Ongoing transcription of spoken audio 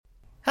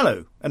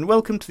Hello, and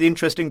welcome to the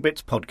Interesting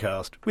Bits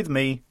podcast with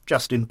me,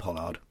 Justin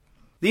Pollard.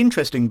 The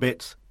Interesting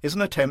Bits is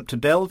an attempt to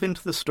delve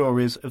into the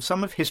stories of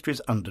some of history's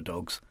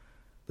underdogs,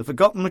 the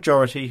forgotten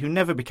majority who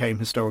never became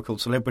historical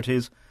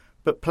celebrities,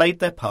 but played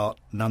their part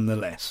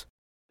nonetheless.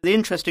 The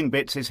Interesting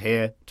Bits is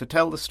here to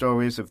tell the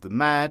stories of the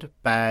mad,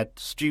 bad,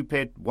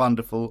 stupid,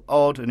 wonderful,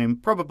 odd and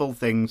improbable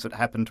things that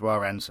happened to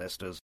our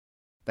ancestors.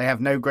 They have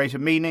no greater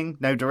meaning,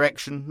 no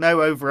direction,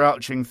 no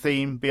overarching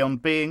theme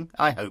beyond being,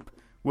 I hope,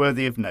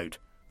 worthy of note,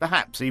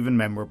 perhaps even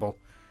memorable,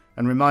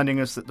 and reminding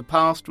us that the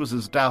past was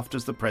as daft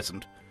as the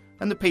present,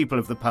 and the people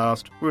of the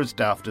past were as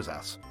daft as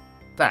us.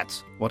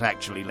 That's what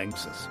actually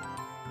links us.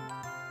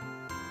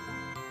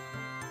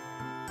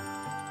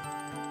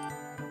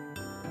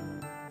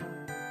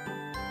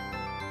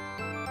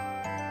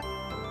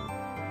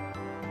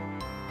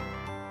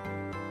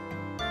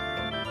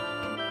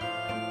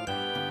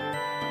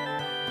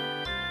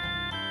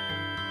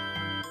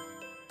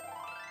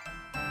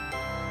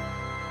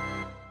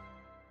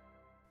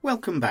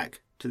 Welcome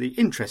back to the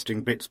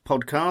Interesting Bits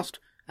podcast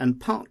and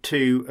part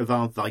 2 of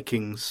our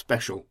Vikings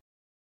special.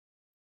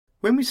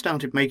 When we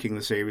started making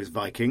the series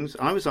Vikings,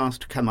 I was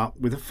asked to come up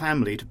with a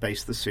family to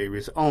base the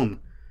series on.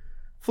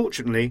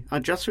 Fortunately,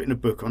 I'd just written a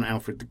book on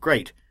Alfred the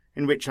Great,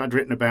 in which I'd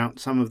written about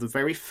some of the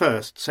very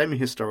first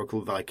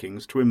semi-historical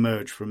Vikings to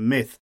emerge from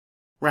myth,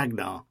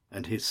 Ragnar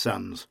and his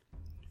sons.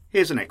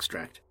 Here's an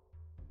extract.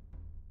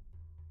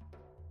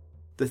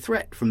 The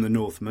threat from the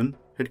Northmen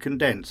had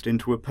condensed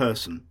into a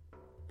person,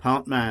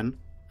 part man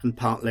and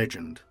part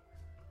legend,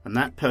 and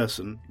that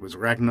person was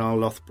Ragnar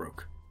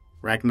Lothbrok,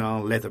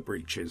 Ragnar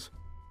Leatherbreeches.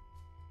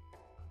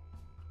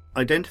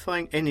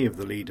 Identifying any of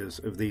the leaders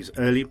of these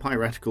early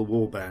piratical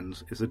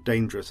warbands is a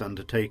dangerous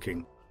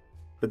undertaking,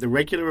 but the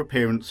regular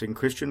appearance in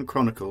Christian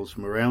chronicles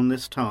from around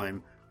this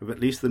time of at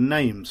least the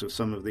names of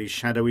some of these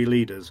shadowy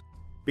leaders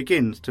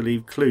begins to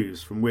leave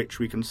clues from which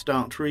we can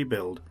start to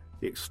rebuild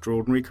the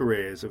extraordinary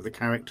careers of the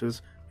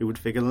characters who would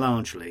figure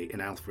largely in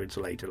Alfred's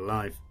later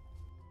life.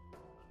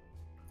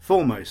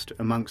 Foremost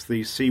amongst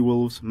these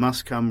seawolves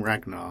must come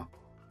Ragnar,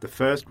 the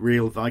first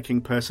real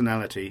Viking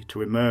personality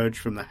to emerge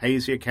from the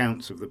hazy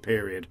accounts of the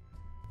period,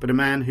 but a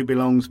man who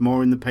belongs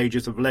more in the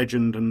pages of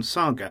legend and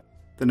saga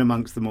than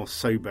amongst the more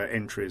sober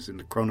entries in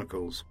the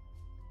chronicles.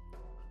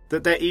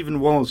 That there even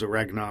was a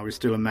Ragnar is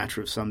still a matter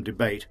of some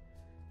debate,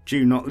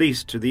 due not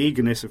least to the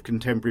eagerness of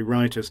contemporary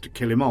writers to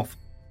kill him off,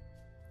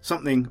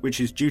 something which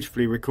is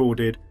dutifully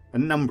recorded a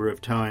number of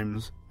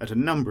times, at a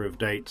number of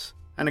dates,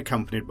 and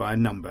accompanied by a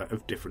number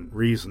of different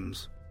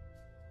reasons.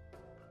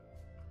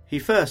 He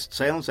first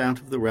sails out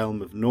of the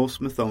realm of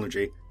Norse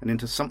mythology and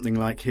into something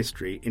like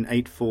history in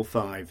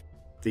 845,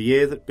 the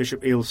year that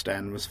Bishop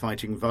Ealstan was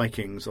fighting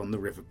Vikings on the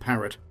River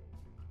Parrot.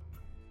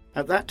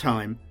 At that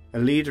time, a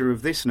leader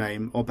of this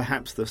name, or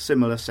perhaps the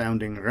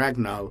similar-sounding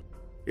Ragnall,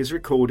 is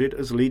recorded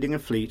as leading a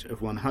fleet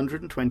of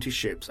 120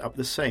 ships up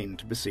the Seine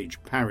to besiege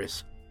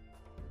Paris.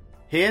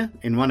 Here,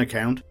 in one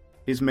account,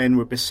 his men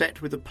were beset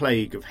with a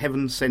plague of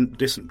heaven-sent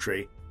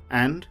dysentery,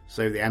 and,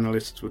 so the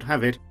annalists would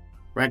have it,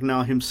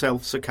 Ragnar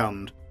himself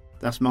succumbed,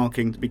 thus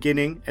marking the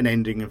beginning and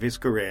ending of his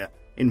career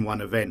in one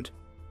event.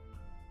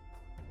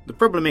 The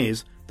problem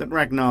is that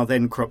Ragnar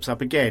then crops up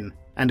again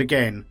and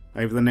again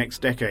over the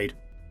next decade,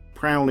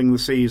 prowling the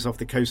seas off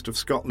the coast of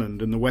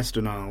Scotland and the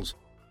Western Isles,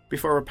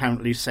 before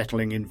apparently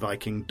settling in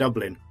Viking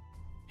Dublin.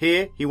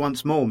 Here he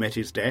once more met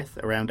his death,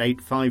 around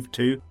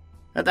 852,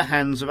 at the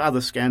hands of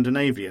other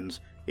Scandinavians,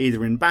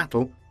 either in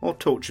battle or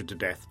tortured to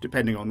death,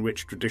 depending on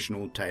which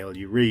traditional tale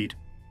you read.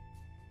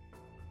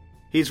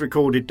 He's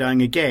recorded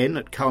dying again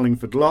at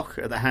Carlingford Loch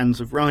at the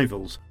hands of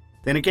rivals,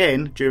 then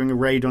again during a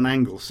raid on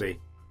Anglesey,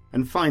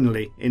 and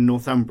finally in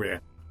Northumbria,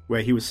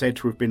 where he was said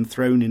to have been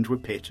thrown into a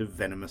pit of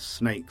venomous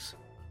snakes.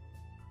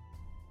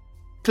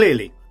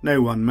 Clearly,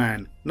 no one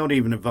man, not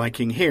even a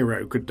Viking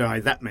hero, could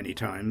die that many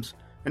times,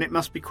 and it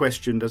must be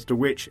questioned as to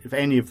which, if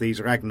any, of these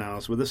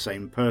Ragnars were the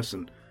same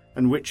person,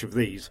 and which of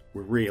these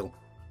were real.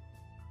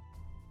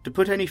 To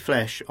put any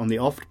flesh on the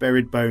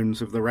oft-buried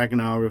bones of the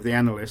Ragnar of the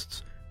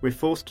annalists, we're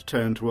forced to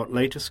turn to what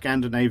later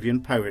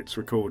Scandinavian poets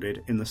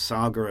recorded in the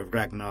Saga of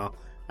Ragnar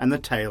and the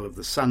Tale of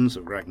the Sons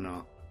of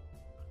Ragnar.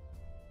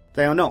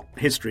 They are not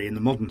history in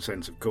the modern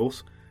sense, of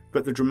course,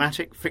 but the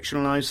dramatic,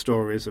 fictionalised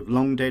stories of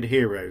long-dead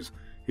heroes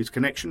whose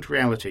connection to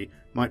reality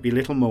might be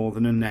little more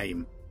than a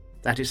name,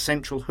 that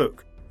essential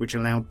hook which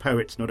allowed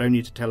poets not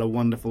only to tell a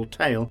wonderful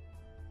tale,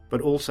 but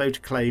also to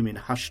claim in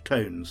hushed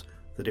tones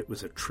that it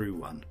was a true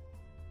one.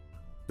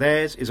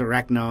 Theirs is a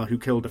Ragnar who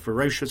killed a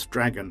ferocious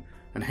dragon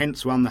and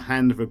hence won the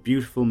hand of a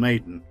beautiful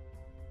maiden.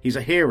 He's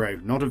a hero,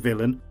 not a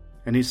villain,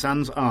 and his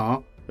sons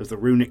are, as the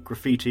runic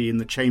graffiti in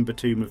the chamber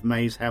tomb of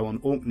Maeshowe on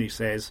Orkney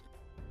says,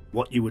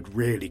 what you would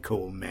really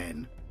call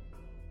men.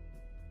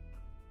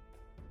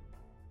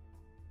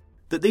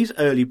 That these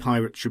early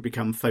pirates should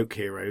become folk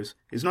heroes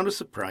is not as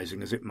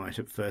surprising as it might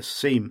at first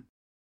seem.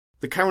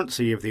 The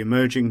currency of the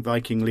emerging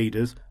Viking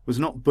leaders was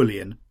not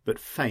bullion, but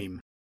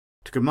fame.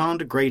 To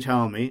command a great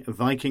army, a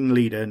Viking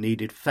leader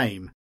needed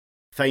fame.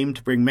 Fame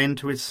to bring men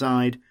to his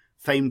side,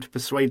 fame to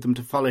persuade them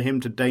to follow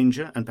him to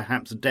danger and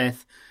perhaps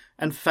death,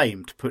 and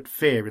fame to put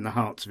fear in the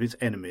hearts of his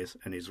enemies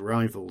and his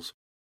rivals.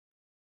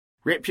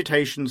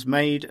 Reputations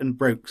made and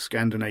broke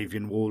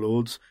Scandinavian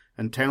warlords,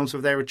 and tales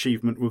of their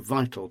achievement were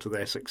vital to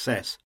their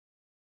success.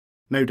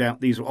 No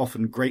doubt these were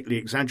often greatly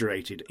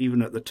exaggerated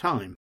even at the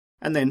time,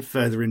 and then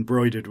further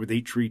embroidered with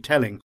each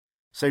retelling,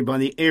 so by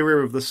the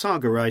era of the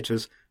saga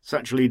writers,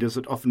 such leaders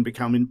had often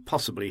become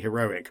impossibly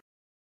heroic.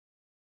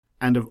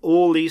 And of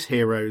all these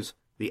heroes,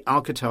 the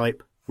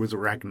archetype was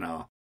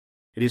Ragnar.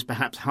 It is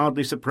perhaps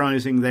hardly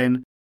surprising,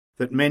 then,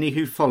 that many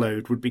who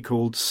followed would be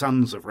called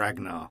Sons of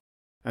Ragnar,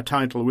 a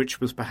title which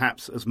was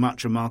perhaps as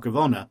much a mark of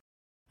honour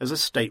as a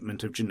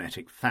statement of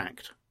genetic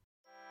fact.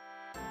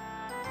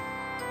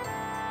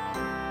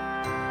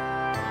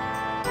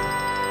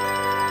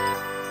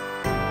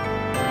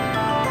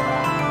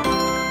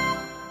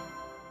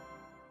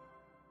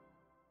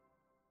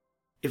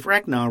 If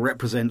Ragnar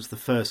represents the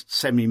first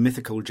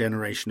semi-mythical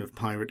generation of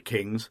pirate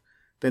kings,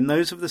 then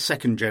those of the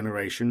second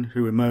generation,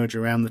 who emerge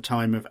around the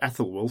time of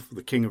Athelwulf,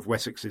 the King of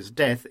Wessex's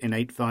death in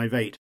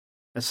 858,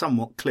 are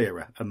somewhat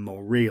clearer and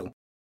more real.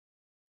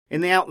 In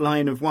the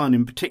outline of one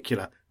in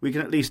particular, we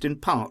can at least in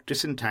part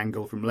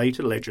disentangle from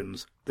later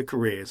legends the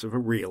careers of a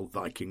real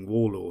Viking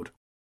warlord.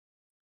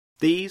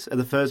 These are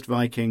the first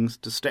Vikings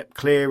to step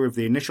clear of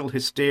the initial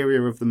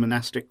hysteria of the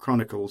monastic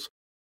chronicles,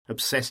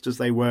 obsessed as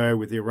they were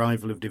with the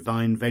arrival of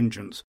divine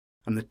vengeance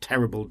and the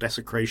terrible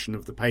desecration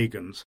of the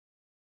pagans.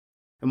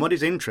 And what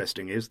is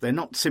interesting is they're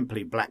not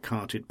simply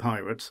black-hearted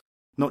pirates,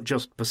 not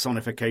just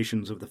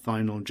personifications of the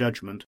final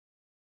judgment,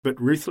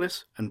 but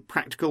ruthless and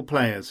practical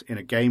players in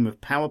a game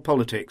of power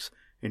politics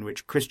in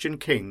which Christian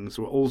kings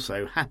were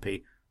also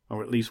happy,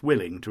 or at least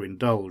willing, to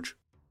indulge.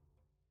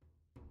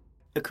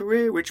 A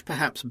career which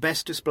perhaps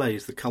best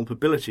displays the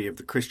culpability of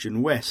the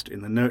Christian West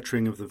in the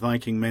nurturing of the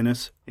Viking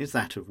menace is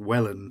that of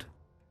Welland.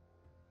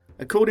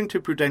 According to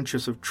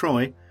Prudentius of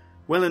Troy,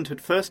 Welland had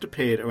first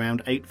appeared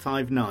around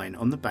 859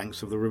 on the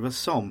banks of the river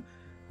Somme,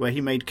 where he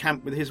made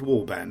camp with his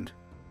warband.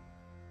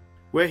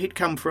 Where he'd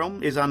come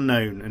from is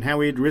unknown, and how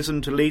he had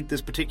risen to lead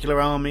this particular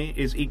army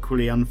is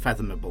equally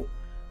unfathomable,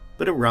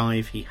 but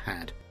arrive he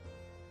had.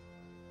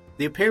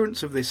 The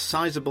appearance of this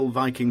sizable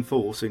Viking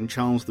force in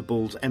Charles the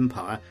Bull's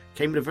empire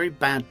came at a very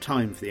bad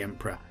time for the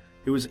emperor,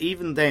 who was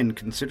even then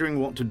considering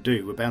what to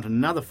do about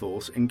another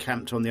force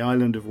encamped on the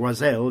island of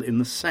Oiselle in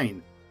the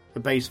Seine, a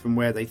base from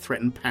where they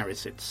threatened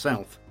Paris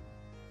itself.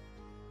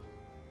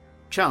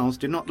 Charles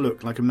did not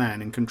look like a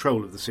man in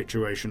control of the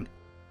situation.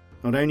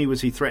 Not only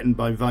was he threatened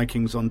by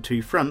Vikings on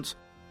two fronts,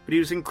 but he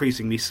was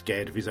increasingly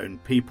scared of his own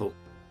people.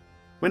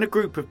 When a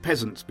group of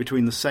peasants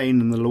between the Seine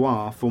and the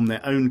Loire formed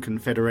their own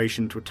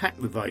confederation to attack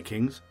the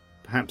Vikings,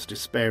 perhaps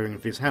despairing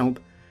of his help,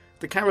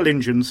 the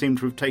Carolingian seemed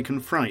to have taken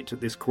fright at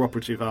this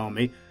cooperative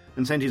army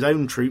and sent his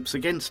own troops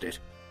against it.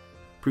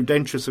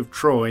 Prudentius of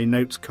Troy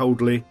notes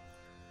coldly,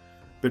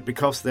 "But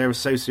because their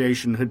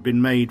association had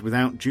been made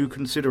without due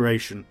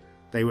consideration,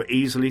 they were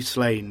easily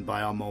slain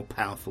by our more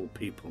powerful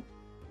people."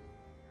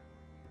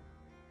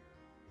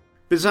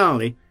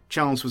 Bizarrely,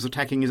 Charles was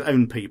attacking his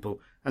own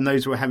people and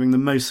those who were having the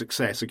most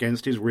success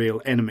against his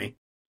real enemy.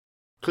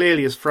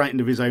 Clearly as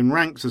frightened of his own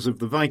ranks as of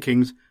the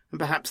Vikings, and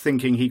perhaps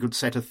thinking he could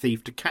set a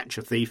thief to catch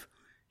a thief,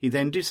 he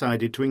then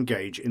decided to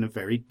engage in a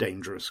very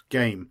dangerous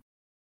game.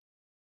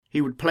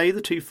 He would play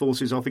the two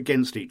forces off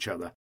against each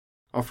other,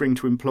 offering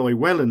to employ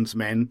Welland's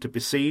men to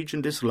besiege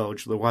and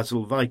dislodge the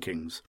Oiselle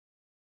Vikings.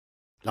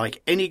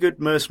 Like any good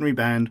mercenary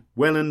band,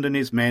 Welland and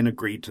his men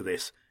agreed to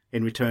this,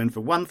 in return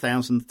for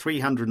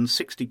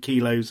 1,360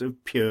 kilos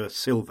of pure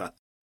silver,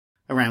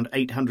 around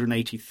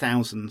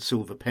 880,000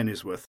 silver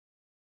pennies worth,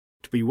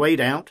 to be weighed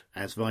out,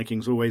 as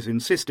Vikings always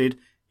insisted,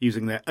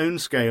 using their own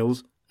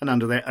scales and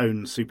under their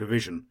own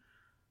supervision.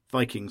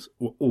 Vikings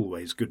were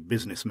always good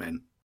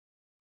businessmen.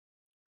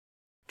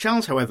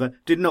 Charles, however,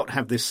 did not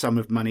have this sum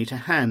of money to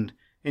hand.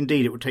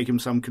 Indeed, it would take him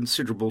some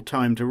considerable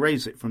time to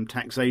raise it from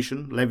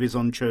taxation, levies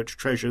on church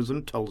treasures,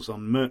 and tolls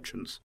on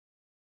merchants.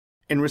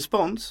 In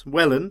response,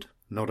 Welland,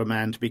 not a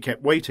man to be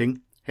kept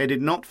waiting,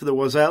 headed not for the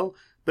Oiselle,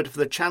 but for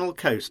the Channel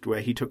coast,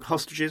 where he took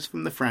hostages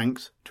from the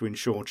Franks to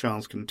ensure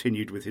Charles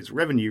continued with his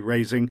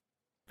revenue-raising,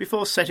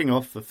 before setting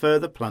off for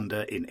further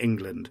plunder in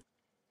England.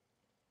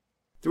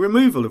 The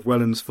removal of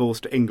Welland's force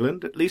to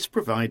England at least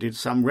provided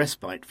some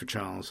respite for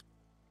Charles.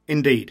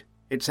 Indeed,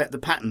 it set the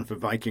pattern for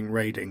Viking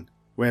raiding,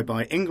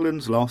 whereby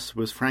England's loss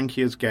was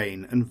Francia's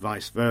gain and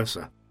vice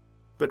versa.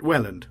 But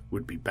Welland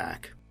would be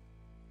back.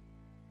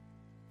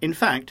 In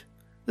fact,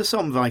 the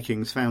Somme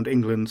Vikings found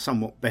England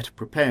somewhat better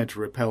prepared to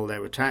repel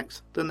their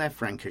attacks than their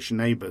Frankish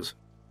neighbours.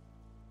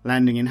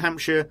 Landing in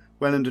Hampshire,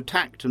 Welland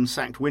attacked and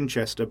sacked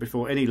Winchester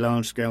before any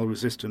large-scale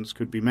resistance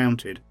could be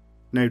mounted,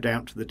 no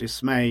doubt to the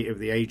dismay of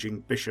the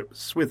ageing Bishop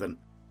Swithin.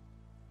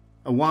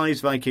 A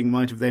wise Viking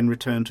might have then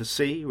returned to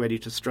sea, ready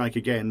to strike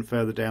again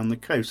further down the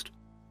coast,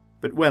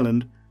 but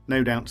Welland,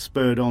 no doubt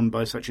spurred on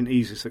by such an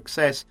easy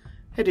success,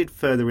 headed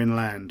further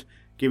inland,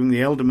 giving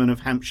the ealdormen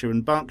of Hampshire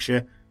and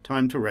Berkshire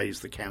time to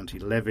raise the county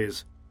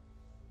levies.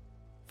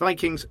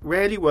 Vikings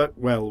rarely worked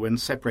well when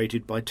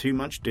separated by too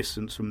much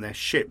distance from their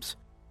ships,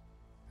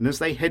 and as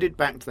they headed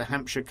back to the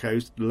Hampshire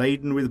coast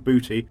laden with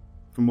booty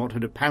from what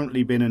had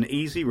apparently been an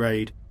easy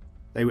raid,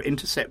 they were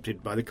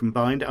intercepted by the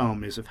combined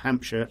armies of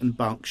Hampshire and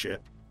Berkshire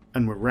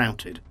and were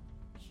routed.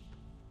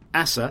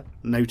 Asser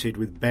noted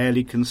with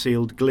barely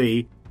concealed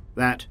glee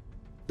that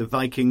the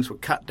Vikings were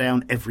cut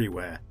down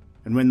everywhere,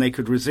 and when they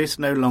could resist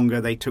no longer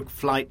they took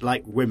flight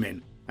like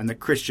women, and the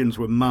Christians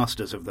were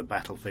masters of the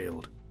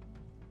battlefield.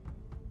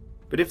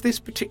 But if this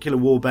particular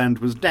warband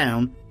was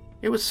down,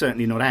 it was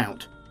certainly not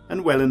out,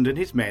 and Welland and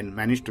his men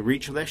managed to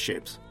reach their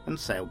ships and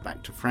sailed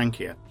back to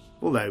Francia,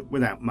 although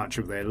without much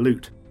of their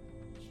loot.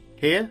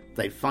 Here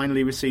they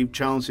finally received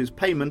Charles's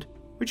payment,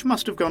 which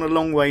must have gone a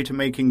long way to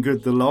making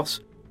good the loss,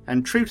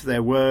 and true to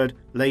their word,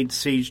 laid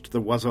siege to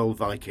the Oiselle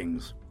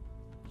Vikings.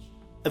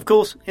 Of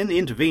course, in the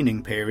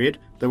intervening period,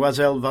 the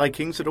Oiselle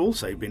Vikings had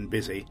also been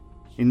busy.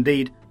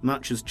 Indeed,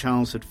 much as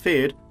Charles had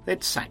feared,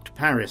 they'd sacked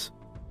Paris,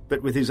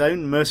 but with his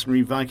own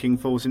mercenary Viking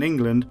force in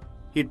England,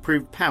 he had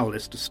proved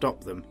powerless to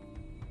stop them.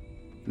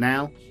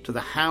 Now, to the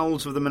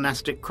howls of the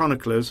monastic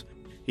chroniclers,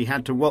 he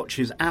had to watch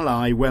his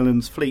ally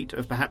Welland's fleet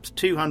of perhaps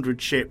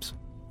 200 ships,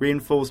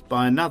 reinforced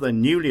by another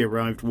newly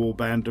arrived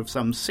warband of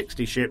some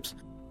 60 ships,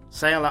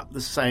 sail up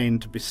the Seine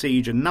to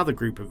besiege another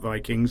group of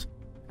Vikings,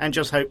 and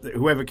just hope that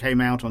whoever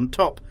came out on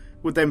top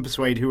would then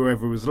persuade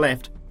whoever was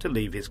left to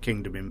leave his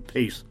kingdom in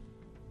peace.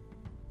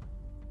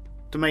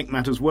 To make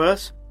matters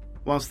worse,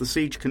 whilst the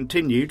siege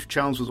continued,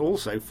 Charles was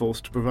also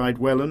forced to provide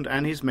Welland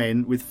and his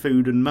men with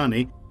food and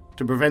money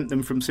to prevent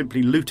them from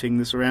simply looting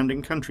the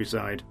surrounding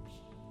countryside.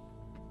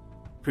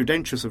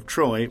 Prudentius of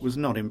Troyes was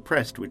not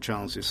impressed with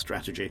Charles's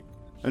strategy,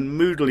 and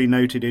moodily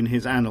noted in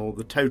his annal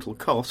the total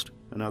cost,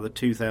 another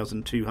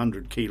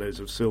 2,200 kilos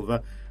of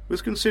silver,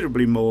 was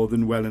considerably more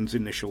than Welland's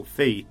initial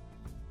fee.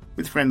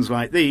 With friends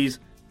like these,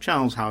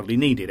 Charles hardly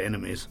needed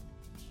enemies.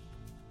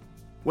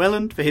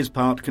 Welland, for his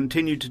part,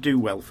 continued to do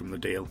well from the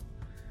deal.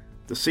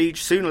 The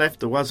siege soon left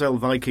the Oiselle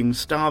Vikings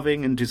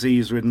starving and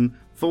disease-ridden,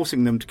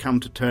 forcing them to come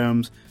to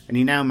terms, and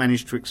he now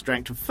managed to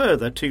extract a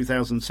further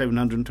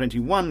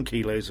 2,721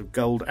 kilos of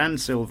gold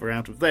and silver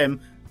out of them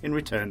in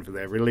return for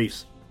their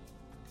release.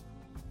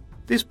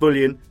 This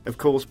bullion, of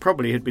course,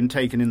 probably had been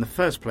taken in the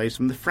first place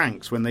from the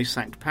Franks when they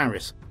sacked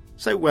Paris,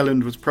 so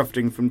Welland was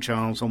profiting from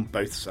Charles on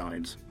both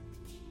sides.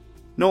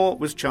 Nor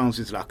was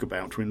Charles's luck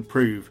about to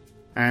improve,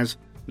 as,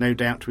 no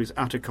doubt to his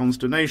utter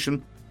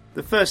consternation,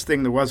 the first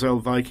thing the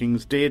Oiselle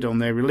Vikings did on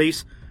their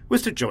release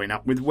was to join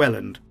up with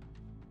Welland.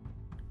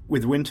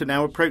 With winter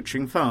now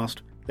approaching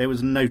fast, there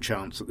was no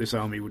chance that this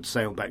army would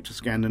sail back to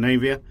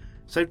Scandinavia,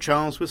 so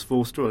Charles was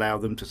forced to allow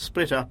them to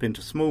split up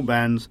into small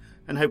bands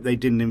and hope they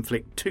didn't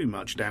inflict too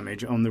much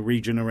damage on the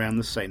region around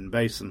the Seine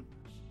basin.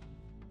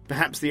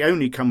 Perhaps the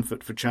only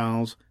comfort for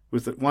Charles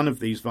was that one of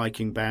these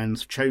Viking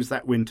bands chose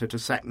that winter to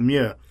sack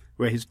Meux,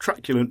 where his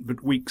truculent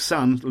but weak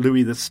son,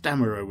 Louis the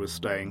Stammerer, was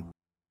staying.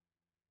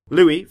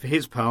 Louis, for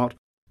his part,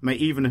 may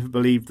even have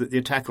believed that the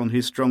attack on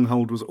his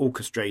stronghold was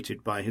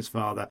orchestrated by his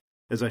father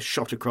as a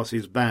shot across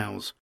his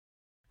bows.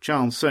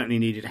 Charles certainly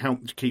needed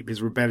help to keep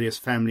his rebellious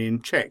family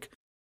in check,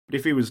 but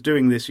if he was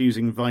doing this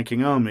using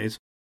Viking armies,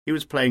 he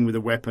was playing with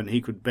a weapon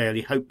he could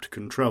barely hope to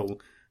control,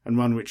 and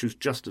one which was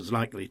just as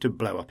likely to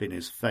blow up in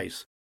his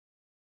face.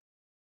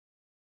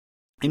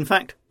 In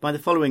fact, by the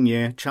following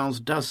year, Charles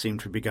does seem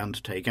to have begun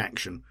to take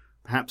action,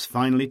 perhaps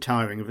finally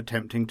tiring of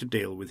attempting to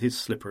deal with his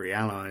slippery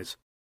allies.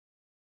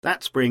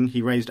 That spring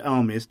he raised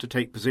armies to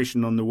take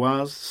position on the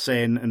Oise,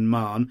 Seine and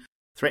Marne,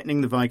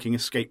 threatening the Viking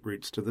escape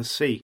routes to the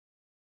sea.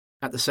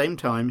 At the same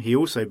time, he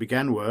also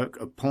began work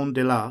at Pont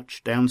de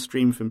l'Arche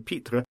downstream from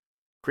Pitre,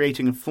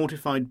 creating a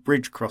fortified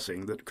bridge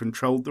crossing that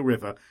controlled the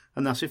river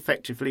and thus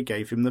effectively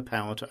gave him the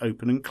power to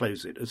open and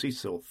close it as he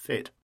saw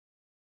fit.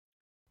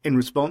 In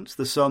response,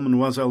 the Somme and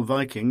Oiselle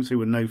Vikings, who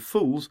were no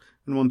fools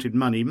and wanted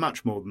money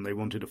much more than they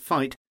wanted a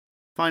fight,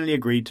 finally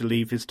agreed to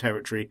leave his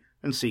territory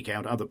and seek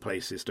out other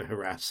places to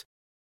harass.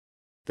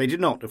 They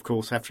did not, of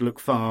course, have to look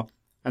far,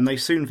 and they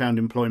soon found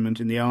employment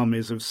in the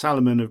armies of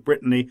Salomon of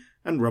Brittany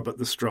and Robert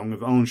the Strong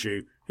of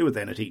Anjou, who were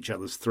then at each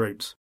other's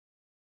throats.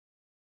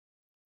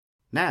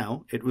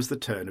 Now it was the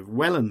turn of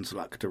Welland's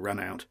luck to run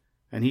out,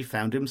 and he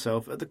found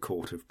himself at the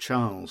court of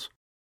Charles.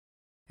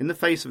 In the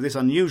face of this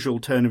unusual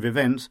turn of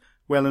events,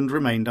 Welland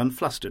remained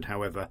unflustered,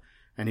 however,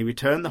 and he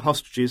returned the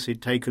hostages he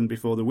had taken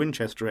before the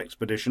Winchester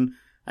expedition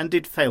and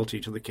did fealty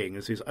to the king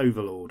as his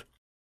overlord.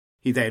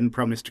 He then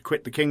promised to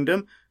quit the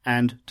kingdom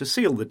and, to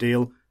seal the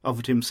deal,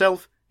 offered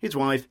himself, his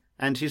wife,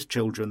 and his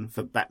children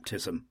for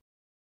baptism.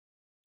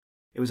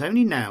 It was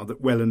only now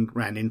that Welland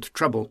ran into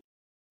trouble,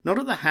 not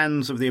at the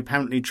hands of the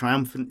apparently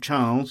triumphant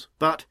Charles,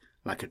 but,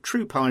 like a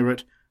true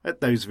pirate,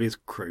 at those of his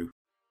crew.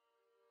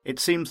 It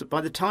seems that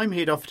by the time he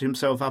had offered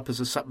himself up as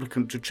a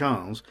supplicant to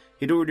Charles,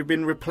 he had already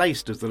been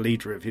replaced as the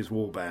leader of his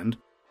warband,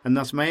 and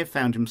thus may have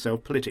found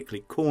himself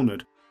politically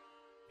cornered.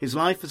 His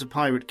life as a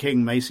pirate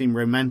king may seem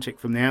romantic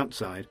from the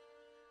outside,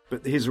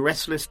 but his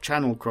restless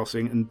channel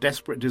crossing and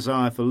desperate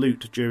desire for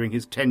loot during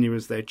his tenure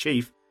as their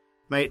chief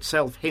may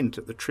itself hint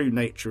at the true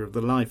nature of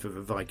the life of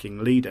a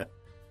Viking leader.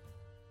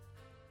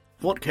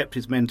 What kept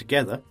his men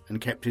together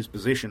and kept his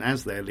position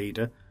as their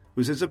leader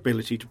was his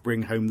ability to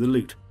bring home the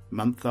loot,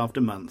 month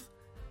after month,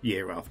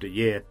 year after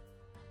year.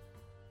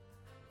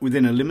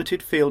 Within a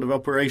limited field of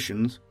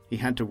operations, he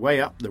had to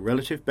weigh up the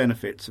relative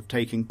benefits of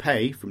taking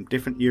pay from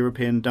different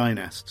European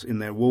dynasts in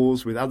their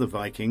wars with other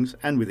Vikings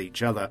and with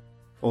each other,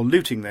 or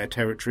looting their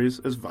territories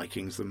as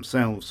Vikings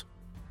themselves.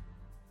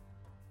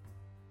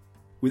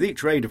 With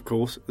each raid, of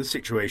course, the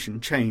situation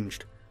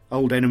changed.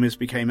 Old enemies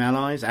became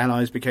allies,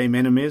 allies became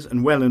enemies,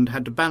 and Welland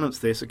had to balance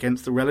this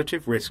against the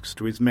relative risks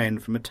to his men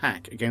from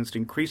attack against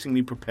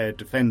increasingly prepared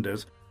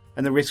defenders,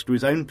 and the risk to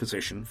his own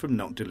position from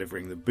not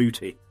delivering the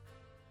booty.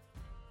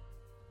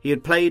 He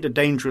had played a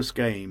dangerous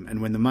game,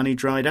 and when the money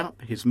dried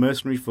up, his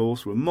mercenary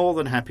force were more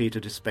than happy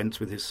to dispense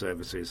with his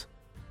services.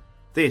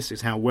 This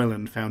is how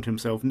Welland found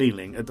himself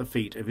kneeling at the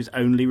feet of his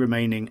only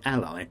remaining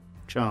ally,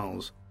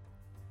 Charles.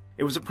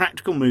 It was a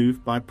practical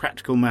move by a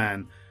practical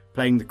man,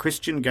 playing the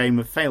Christian game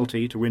of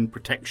fealty to win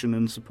protection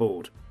and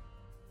support.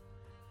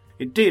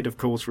 It did, of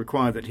course,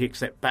 require that he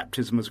accept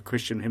baptism as a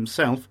Christian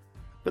himself,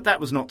 but that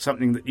was not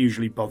something that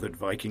usually bothered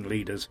Viking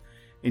leaders.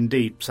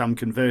 Indeed, some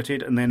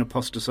converted and then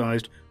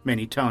apostatized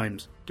many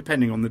times,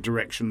 depending on the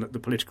direction that the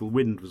political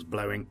wind was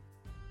blowing.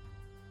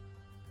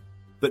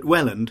 But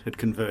Welland had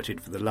converted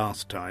for the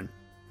last time.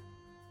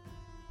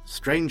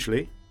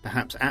 Strangely,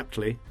 perhaps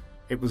aptly,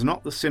 it was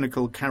not the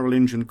cynical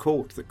Carolingian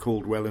court that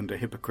called Welland a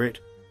hypocrite,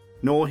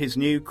 nor his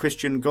new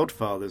Christian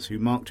godfathers who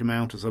marked him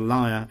out as a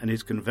liar and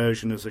his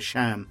conversion as a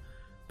sham,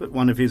 but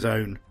one of his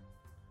own.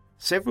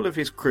 Several of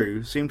his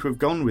crew seemed to have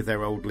gone with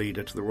their old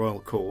leader to the royal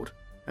court,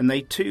 and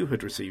they too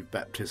had received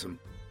baptism.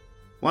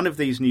 One of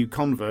these new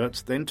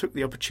converts then took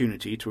the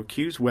opportunity to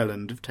accuse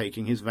Welland of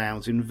taking his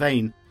vows in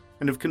vain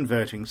and of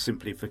converting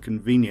simply for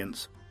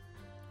convenience.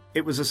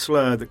 It was a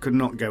slur that could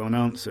not go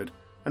unanswered,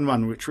 and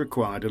one which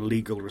required a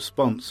legal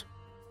response.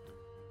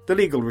 The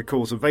legal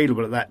recourse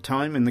available at that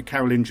time in the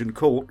Carolingian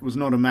court was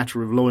not a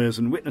matter of lawyers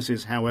and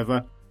witnesses,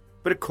 however,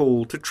 but a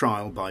call to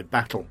trial by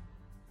battle.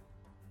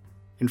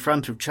 In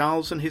front of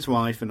Charles and his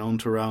wife and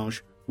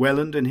entourage,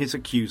 Welland and his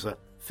accuser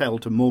fell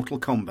to mortal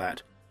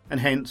combat, and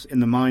hence,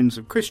 in the minds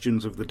of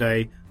Christians of the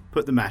day,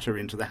 put the matter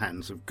into the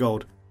hands of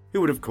God,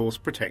 who would of course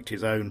protect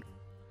his own.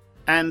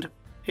 And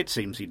it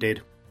seems he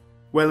did.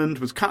 Welland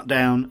was cut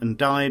down and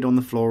died on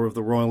the floor of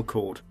the royal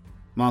court,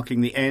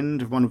 marking the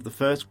end of one of the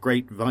first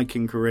great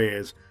Viking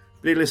careers,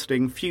 but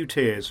eliciting few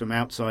tears from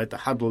outside the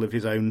huddle of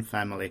his own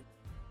family.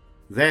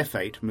 Their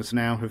fate must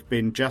now have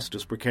been just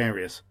as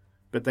precarious,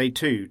 but they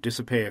too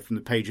disappear from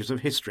the pages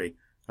of history,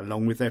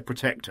 along with their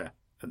protector,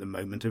 at the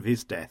moment of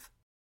his death.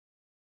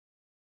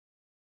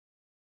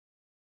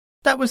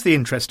 That was The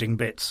Interesting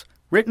Bits,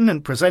 written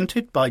and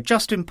presented by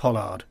Justin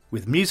Pollard,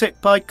 with music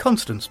by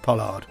Constance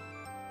Pollard.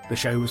 The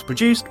show was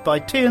produced by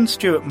T and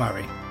Stuart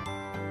Murray.